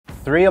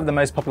Three of the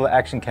most popular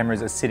action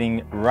cameras are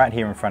sitting right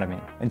here in front of me.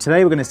 And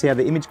today we're going to see how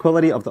the image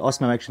quality of the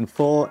Osmo Action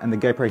 4 and the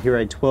GoPro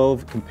Hero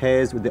 12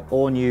 compares with the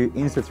all-new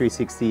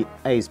Insta360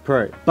 Ace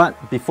Pro.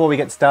 But before we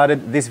get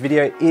started, this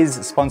video is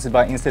sponsored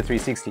by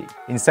Insta360.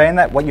 In saying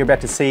that, what you're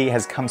about to see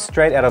has come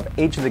straight out of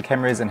each of the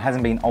cameras and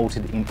hasn't been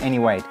altered in any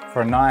way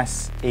for a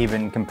nice,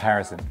 even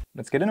comparison.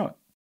 Let's get into it.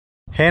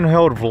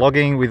 Handheld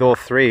vlogging with all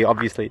three.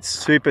 Obviously it's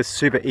super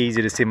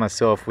easy to see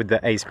myself with the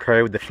Ace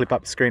Pro with the flip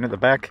up screen at the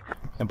back.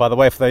 And by the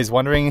way, for those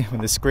wondering,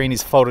 when the screen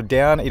is folded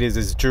down, it is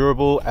as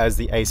durable as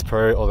the Ace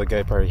Pro or the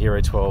GoPro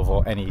Hero 12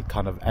 or any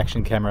kind of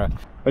action camera.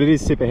 But it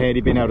is super handy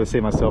being able to see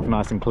myself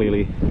nice and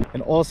clearly.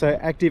 And also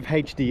active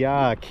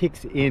HDR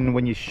kicks in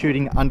when you're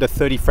shooting under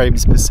 30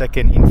 frames per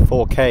second in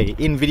 4K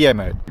in video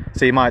mode.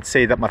 So you might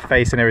see that my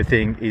face and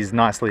everything is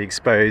nicely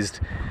exposed,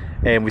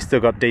 and we still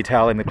got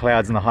detail in the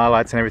clouds and the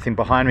highlights and everything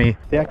behind me.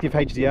 The active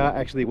HDR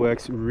actually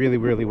works really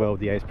well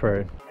with the Ace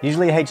Pro.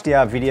 Usually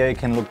HDR video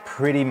can look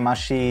pretty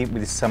mushy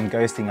with some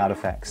ghosting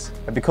artifacts,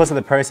 but because of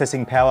the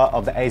processing power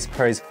of the Ace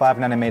Pro's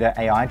 5nm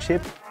AI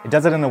chip, it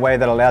does it in a way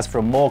that allows for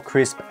a more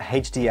crisp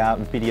HDR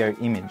video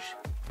image.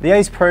 The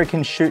Ace Pro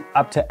can shoot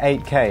up to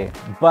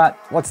 8K, but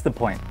what's the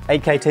point?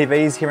 8K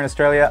TVs here in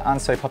Australia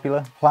aren't so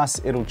popular, plus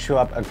it'll chew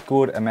up a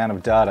good amount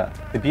of data.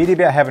 The beauty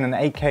about having an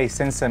 8K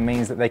sensor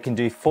means that they can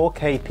do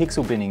 4K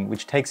pixel binning,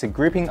 which takes a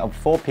grouping of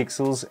 4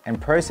 pixels and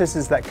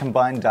processes that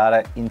combined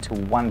data into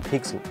 1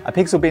 pixel. A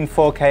pixel bin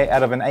 4K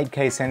out of an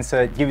 8K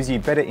sensor gives you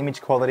better image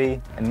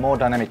quality and more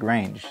dynamic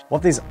range.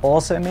 What this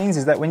also means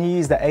is that when you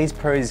use the Ace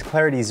Pro's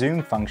clarity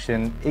zoom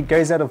function, it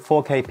goes out of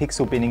 4K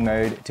pixel binning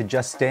mode to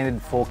just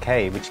standard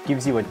 4K, which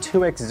gives you a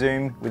 2x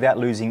zoom without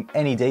losing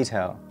any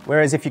detail.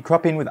 Whereas if you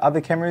crop in with other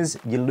cameras,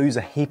 you lose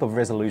a heap of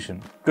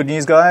resolution. Good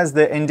news guys,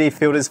 the ND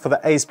filters for the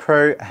Ace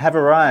Pro have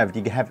arrived.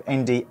 You can have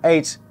ND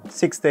 8,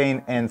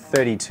 16 and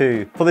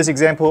 32. For this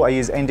example, I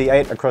use ND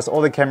 8 across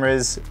all the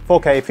cameras,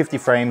 4K 50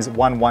 frames,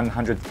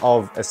 1/100th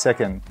of a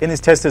second. In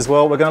this test as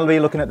well, we're going to be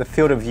looking at the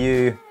field of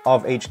view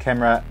of each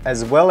camera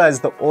as well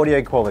as the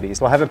audio quality.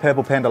 So I have a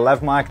Purple Panda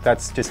lav mic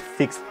that's just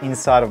fixed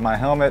inside of my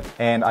helmet,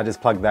 and I just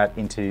plug that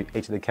into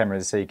each of the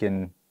cameras so you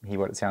can hear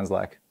what it sounds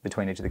like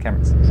between each of the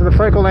cameras. So the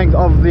focal length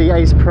of the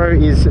Ace Pro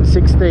is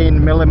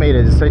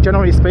 16mm. So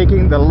generally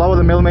speaking, the lower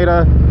the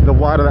millimeter, the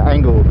wider the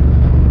angle.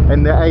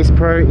 And the Ace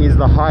Pro is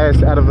the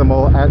highest out of them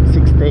all at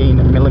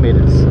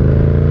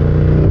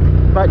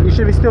 16mm. But you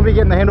should still be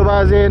getting the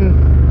handlebars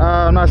in,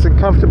 nice and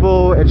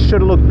comfortable. It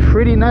should look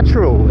pretty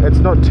natural. It's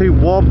not too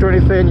warped or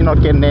anything. You're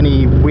not getting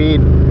any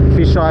weird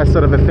fisheye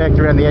sort of effect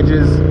around the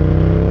edges.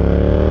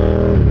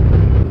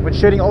 When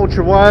shooting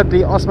ultra wide,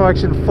 the Osmo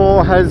Action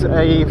 4 has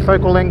a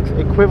focal length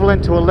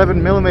equivalent to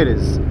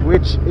 11mm,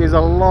 which is a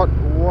lot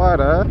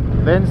wider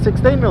than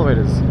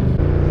 16mm.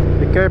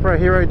 The GoPro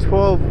Hero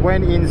 12,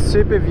 when in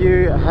super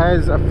view,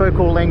 has a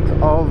focal length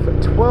of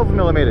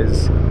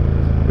 12mm,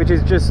 which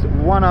is just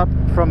one up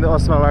from the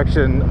Osmo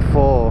Action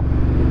 4.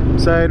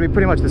 So it'll be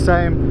pretty much the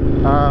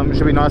same. It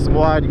should be nice and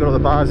wide. You've got all the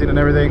bars in and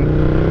everything.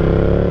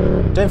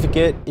 Don't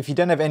forget, if you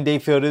don't have ND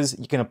filters,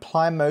 you can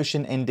apply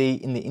Motion ND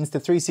in the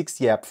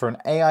Insta360 app for an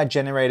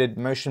AI-generated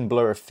motion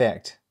blur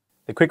effect.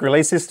 The quick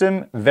release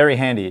system, very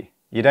handy.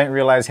 You don't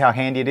realize how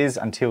handy it is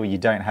until you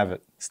don't have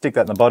it. Stick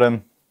that in the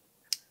bottom.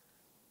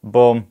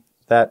 Boom.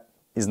 That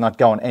is not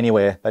going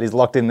anywhere. That is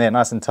locked in there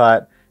nice and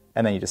tight.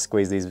 And then you just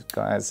squeeze these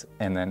guys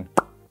and then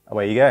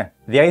away you go.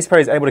 The Ace Pro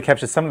is able to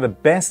capture some of the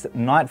best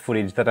night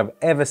footage that I've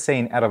ever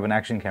seen out of an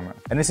action camera.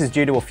 And this is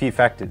due to a few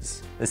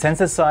factors. The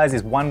sensor size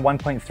is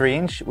 1.3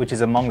 inch, which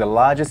is among the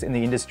largest in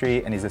the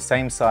industry and is the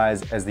same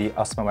size as the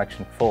Osmo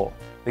Action 4.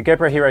 The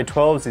GoPro Hero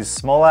 12 is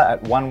smaller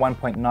at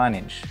 1.9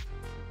 inch.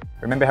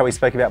 Remember how we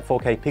spoke about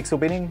 4K pixel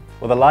binning?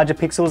 Well, the larger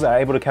pixels are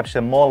able to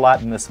capture more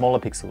light than the smaller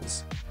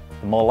pixels.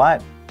 The more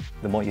light,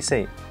 the more you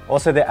see.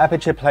 Also, the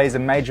aperture plays a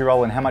major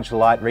role in how much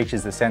light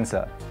reaches the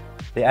sensor.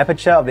 The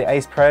aperture of the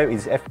Ace Pro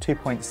is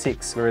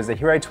f2.6, whereas the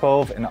Hero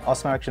 12 and the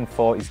Osmo Action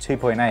 4 is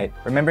 2.8,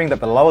 remembering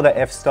that the lower the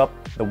f-stop,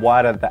 the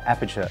wider the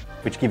aperture,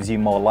 which gives you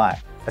more light.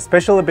 A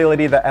special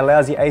ability that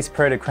allows the Ace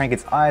Pro to crank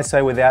its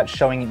ISO without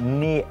showing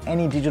near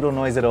any digital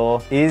noise at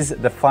all is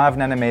the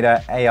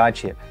 5nm AI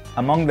chip.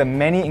 Among the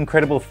many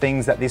incredible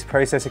things that this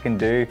processor can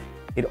do,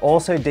 it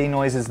also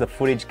denoises the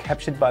footage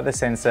captured by the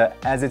sensor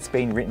as it's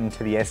been written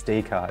to the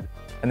SD card.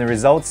 And the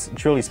results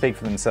truly speak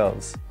for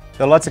themselves.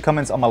 There are lots of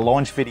comments on my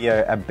launch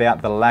video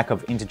about the lack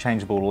of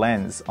interchangeable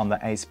lens on the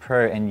Ace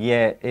Pro, and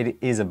yeah, it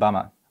is a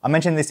bummer. I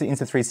mentioned this to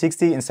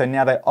Insta360, and so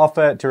now they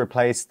offer to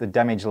replace the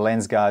damaged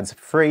lens guards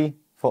free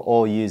for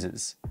all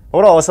users.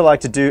 What I also like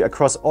to do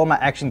across all my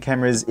action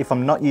cameras, if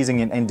I'm not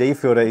using an ND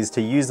filter, is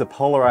to use the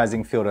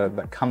polarizing filter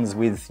that comes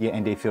with your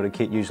ND filter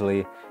kit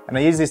usually, and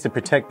I use this to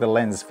protect the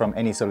lens from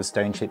any sort of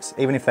stone chips,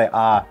 even if they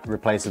are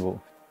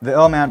replaceable. The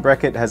L mount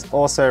bracket has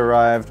also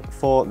arrived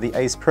for the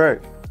Ace Pro.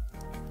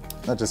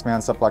 That just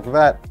mounts up like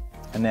that,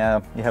 and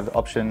now you have the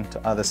option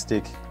to either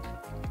stick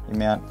your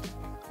mount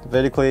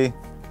vertically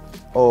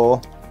or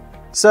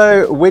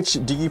So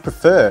which do you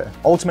prefer?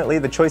 Ultimately,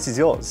 the choice is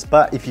yours.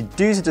 But if you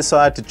do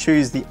decide to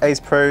choose the Ace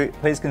Pro,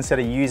 please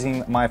consider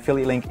using my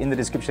affiliate link in the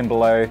description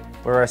below,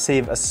 where I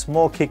receive a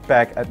small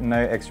kickback at no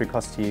extra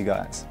cost to you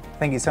guys.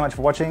 Thank you so much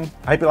for watching.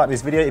 I hope you liked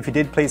this video. If you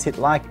did, please hit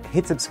like,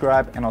 hit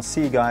subscribe, and I'll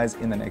see you guys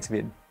in the next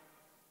vid.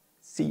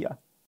 See ya.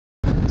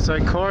 So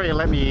Corey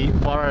let me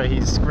borrow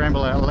his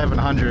Scrambler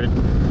 1100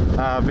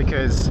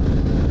 because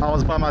I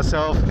was by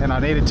myself and I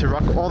needed to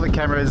rock all the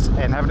cameras,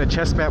 and having a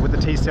chest mount with the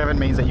T7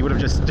 means that you would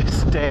have just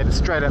stared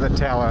straight at the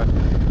tower.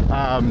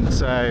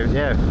 So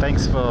yeah,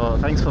 thanks for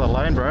the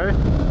loan, bro.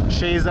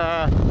 She's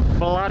a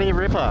bloody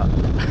ripper.